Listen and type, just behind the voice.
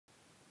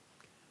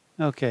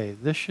Okay,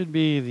 this should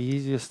be the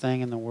easiest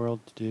thing in the world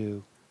to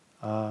do.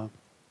 I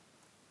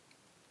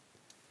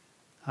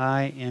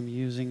am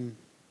using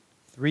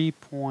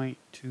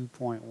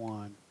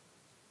 3.2.1,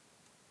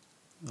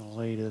 the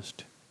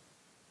latest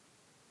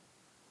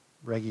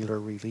regular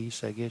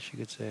release, I guess you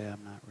could say. I'm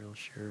not real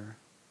sure.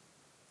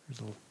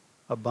 There's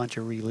a bunch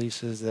of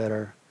releases that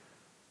are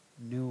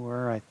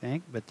newer, I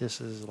think, but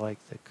this is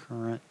like the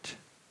current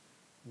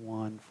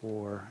one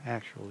for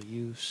actual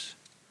use.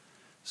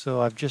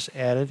 So I've just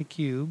added a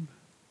cube,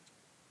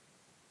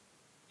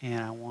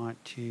 and I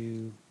want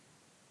to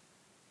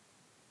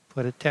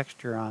put a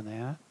texture on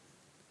that,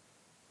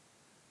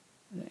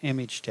 the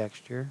image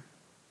texture.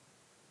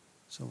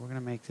 So we're going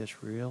to make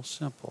this real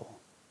simple.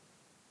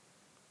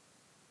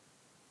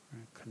 We're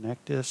going to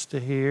connect this to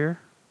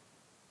here.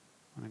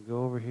 I'm going to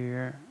go over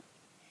here,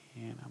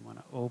 and I'm going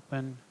to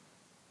open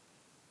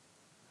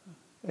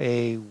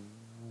a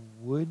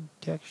wood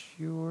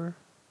texture.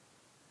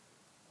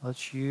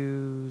 Let's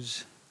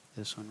use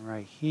this one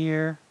right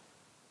here.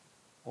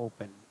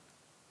 Open.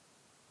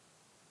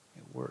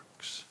 It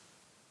works.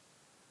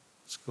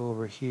 Let's go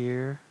over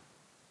here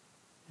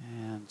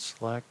and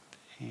select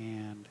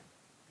and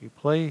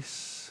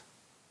replace.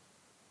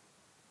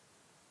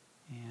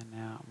 And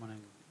now I'm going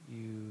to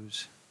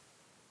use,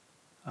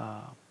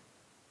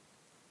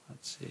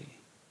 let's see,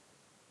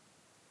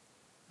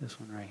 this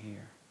one right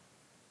here.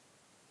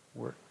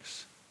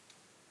 Works.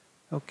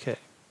 Okay.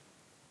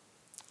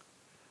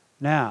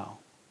 Now,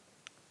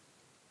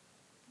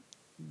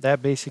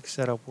 that basic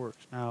setup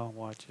works. Now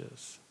watch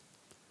this.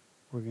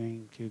 We're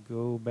going to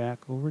go back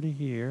over to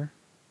here,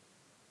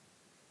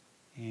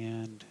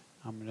 and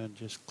I'm going to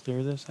just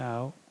clear this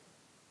out,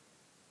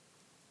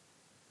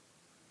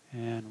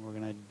 and we're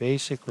going to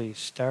basically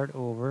start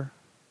over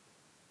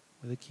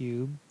with a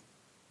cube,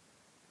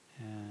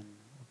 and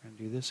we're going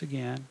to do this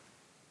again.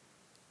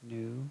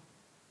 New.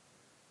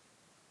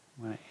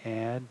 I'm going to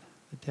add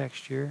the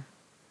texture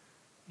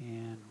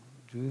and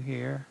do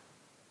here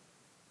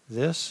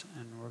this,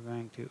 and we're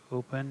going to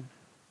open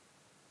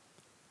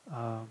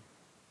a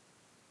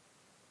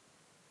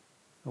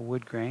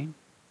wood grain.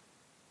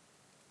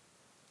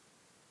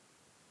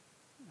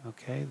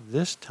 Okay,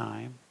 this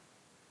time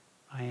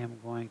I am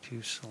going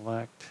to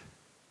select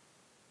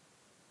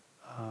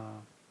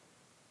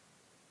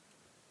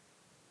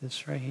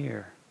this right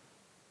here,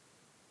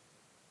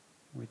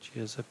 which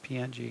is a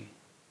PNG,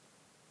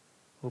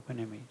 open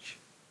image.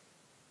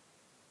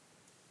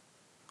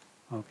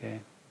 Okay,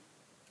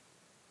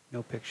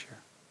 no picture.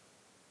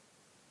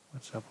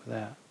 What's up with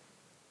that?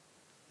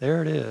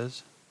 There it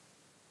is.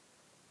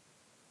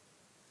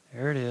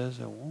 There it is.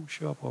 It won't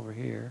show up over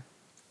here.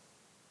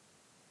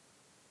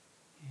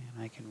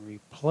 And I can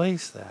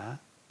replace that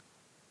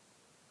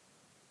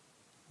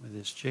with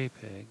this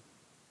JPEG.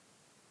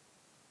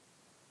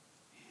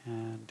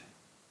 And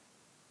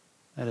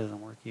that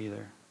doesn't work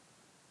either.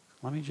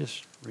 Let me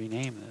just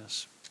rename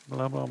this.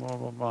 Blah, blah, blah,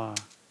 blah, blah.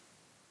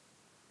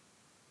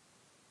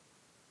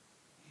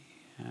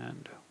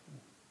 And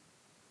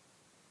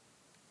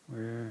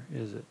where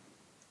is it?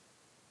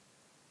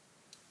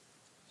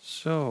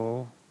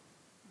 So,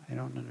 I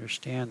don't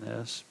understand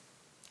this.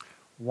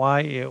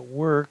 Why it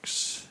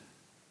works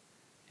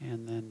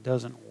and then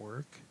doesn't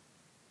work.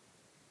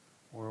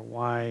 Or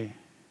why...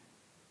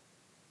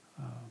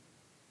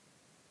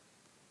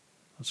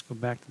 let's go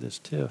back to this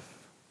TIFF.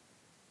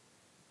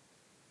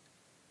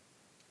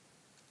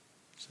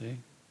 See?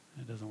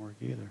 It doesn't work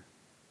either.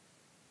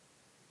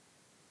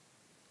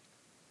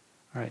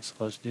 All right, so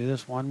let's do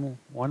this one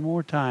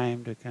more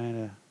time to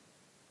kind of,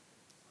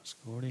 let's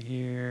go to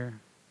here.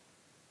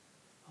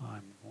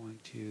 I'm going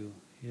to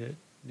hit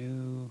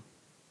new.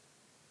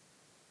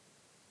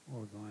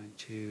 We're going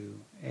to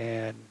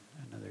add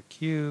another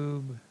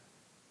cube.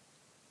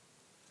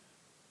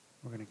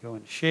 We're going to go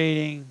into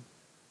shading,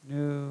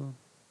 new,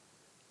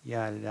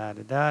 yada,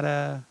 yada,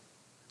 yada.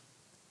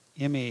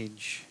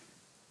 Image,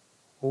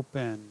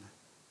 open.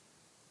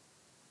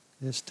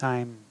 This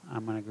time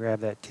I'm going to grab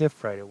that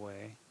TIFF right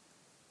away.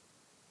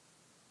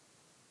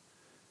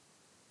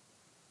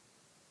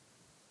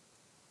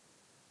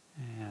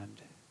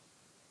 And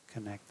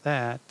connect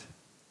that,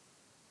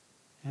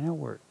 and it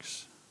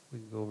works. We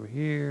can go over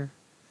here,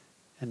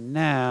 and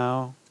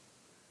now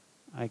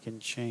I can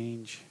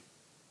change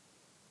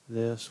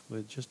this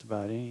with just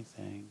about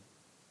anything,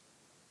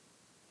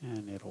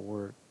 and it'll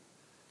work.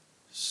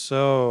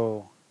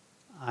 So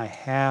I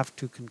have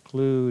to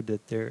conclude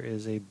that there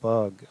is a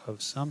bug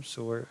of some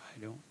sort. I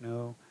don't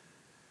know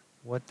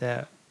what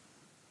that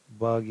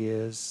bug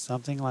is.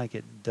 Something like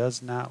it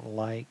does not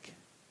like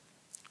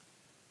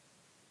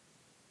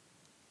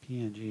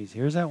PNGs.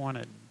 Here's that one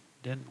that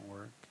didn't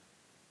work.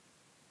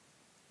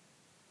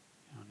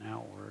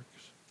 Now it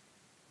works.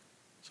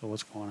 So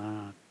what's going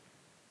on?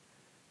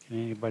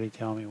 Can anybody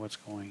tell me what's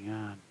going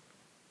on?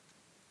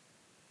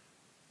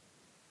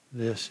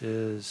 This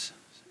is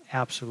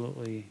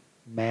absolutely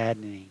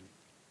maddening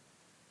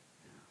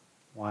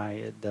why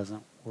it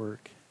doesn't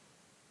work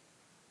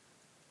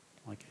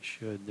like it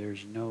should.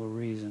 There's no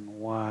reason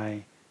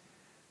why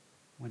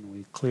when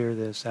we clear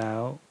this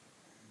out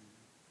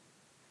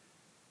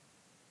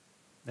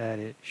that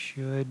it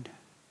should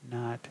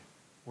not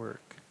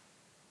work.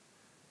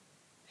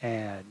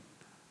 Add,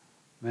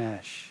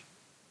 mesh,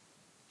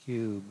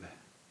 cube,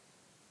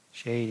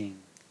 shading,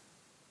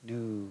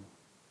 new,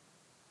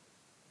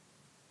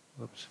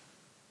 whoops,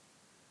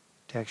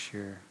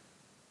 texture.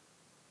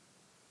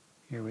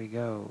 Here we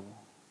go.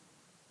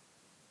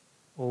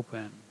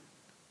 Open,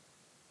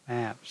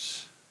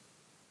 maps,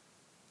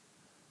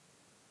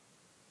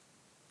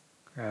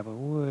 grab a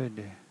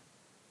wood.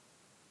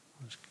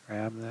 Let's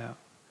grab that.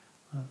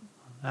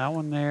 That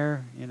one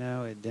there, you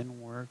know, it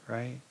didn't work,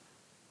 right?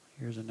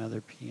 Here's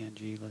another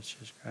PNG. Let's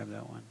just grab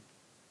that one.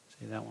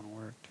 See, that one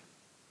worked.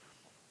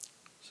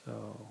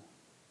 So,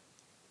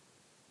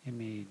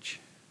 image.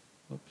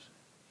 Whoops.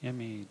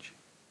 Image.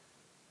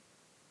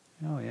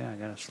 Oh, yeah, I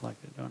got to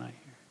select it, don't I?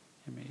 Here.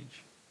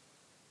 Image.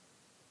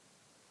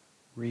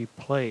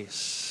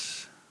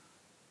 Replace.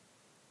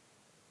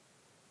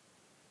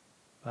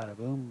 Bada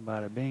boom,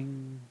 bada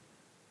bing.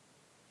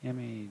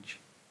 Image.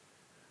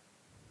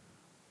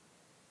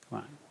 Come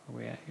on,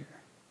 where are we at here?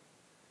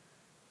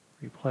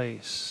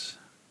 Replace.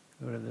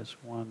 Go to this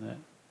one that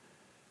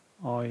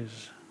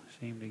always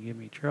seemed to give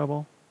me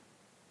trouble.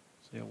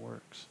 See, it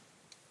works.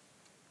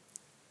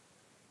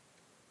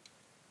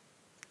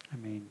 I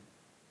mean,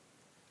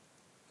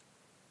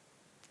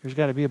 there's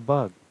got to be a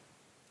bug.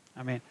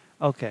 I mean,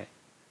 okay,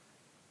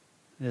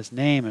 this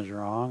name is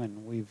wrong,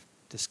 and we've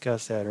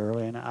discussed that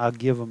earlier, and I'll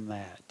give them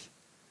that.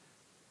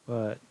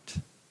 But,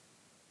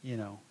 you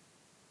know,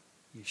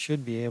 you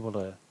should be able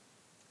to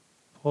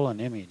pull an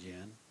image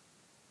in,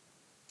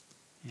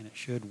 and it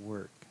should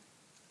work.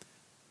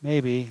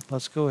 Maybe,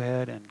 let's go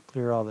ahead and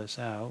clear all this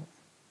out.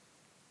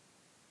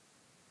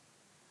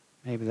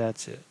 Maybe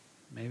that's it.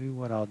 Maybe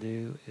what I'll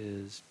do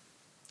is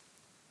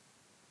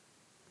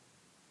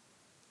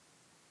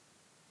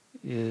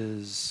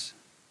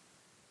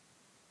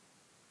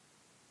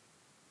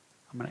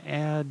I'm going to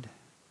add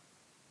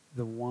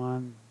the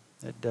one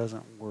that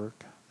doesn't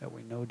work, that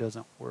we know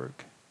doesn't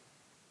work.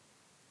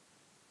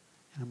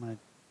 And I'm going to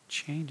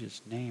change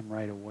its name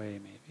right away,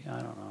 maybe.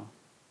 I don't know.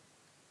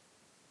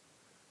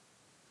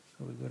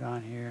 So we go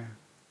down here.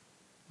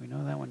 We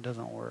know that one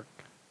doesn't work.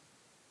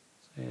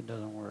 Say it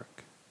doesn't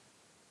work.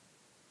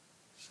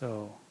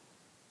 So,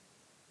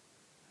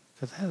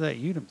 because it has that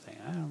Udemy thing.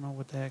 I don't know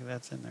what the heck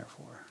that's in there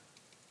for.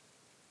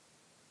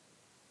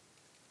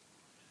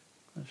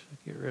 Let's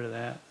just get rid of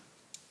that.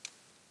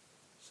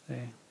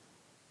 Say,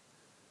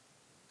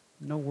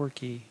 no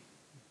worky.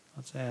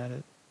 Let's add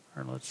it,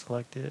 or let's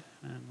select it,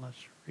 and let's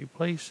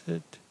replace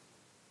it.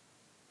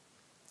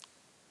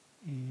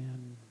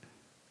 And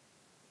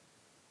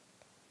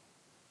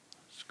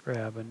let's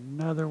grab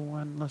another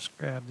one. Let's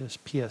grab this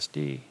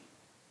PSD.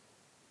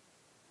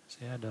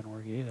 See, that doesn't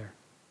work either.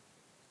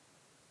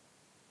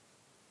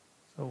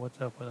 So what's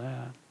up with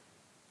that?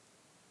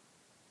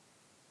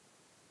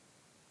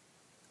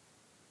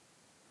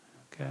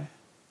 Okay,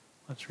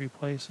 let's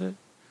replace it.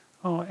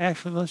 Oh,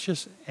 actually, let's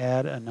just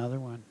add another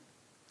one.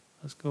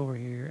 Let's go over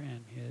here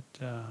and hit,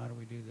 how do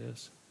we do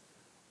this?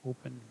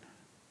 Open.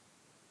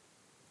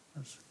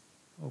 Let's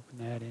open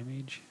that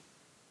image.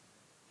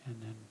 And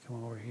then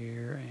come over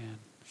here and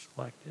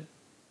select it.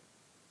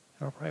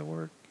 That'll probably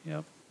work,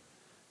 yep.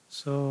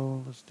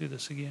 So let's do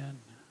this again.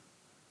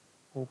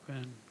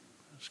 Open.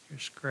 Let's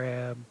just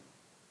grab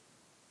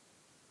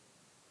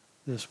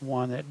this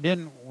one that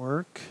didn't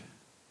work.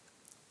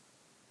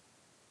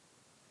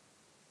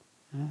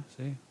 Yeah,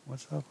 see,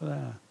 what's up with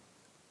that?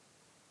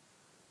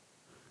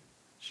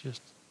 It's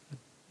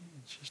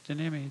just an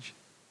image.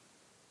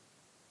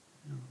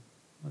 You know,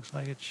 looks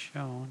like it's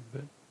shown,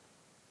 but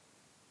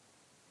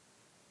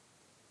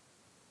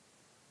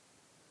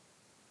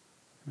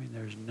I mean,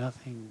 there's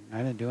nothing. I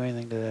didn't do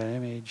anything to that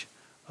image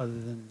other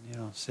than, you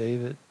know,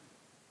 save it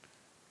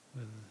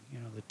with, you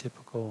know, the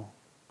typical.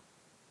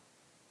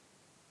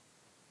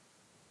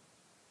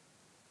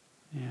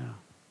 Yeah.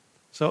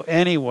 So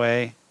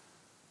anyway,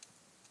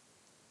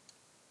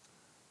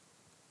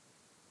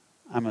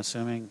 I'm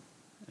assuming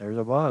there's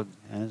a bug,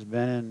 and it's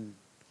been in,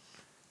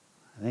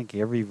 I think,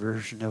 every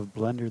version of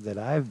Blender that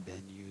I've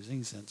been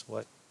using since,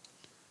 what,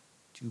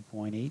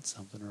 2.8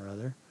 something or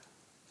other.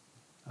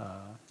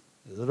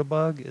 Is it a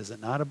bug? Is it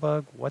not a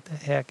bug? What the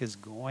heck is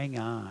going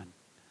on?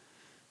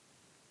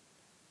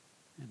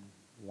 And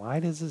why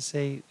does it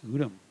say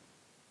Udemy?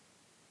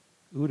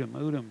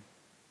 Udemy.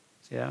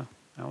 Yeah,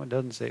 that one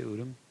doesn't say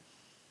Udemy.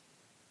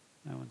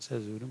 That one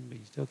says Udemy, but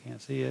you still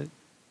can't see it.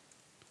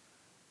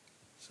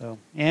 So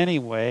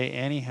anyway,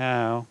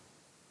 anyhow,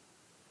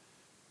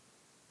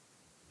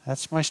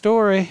 that's my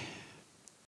story.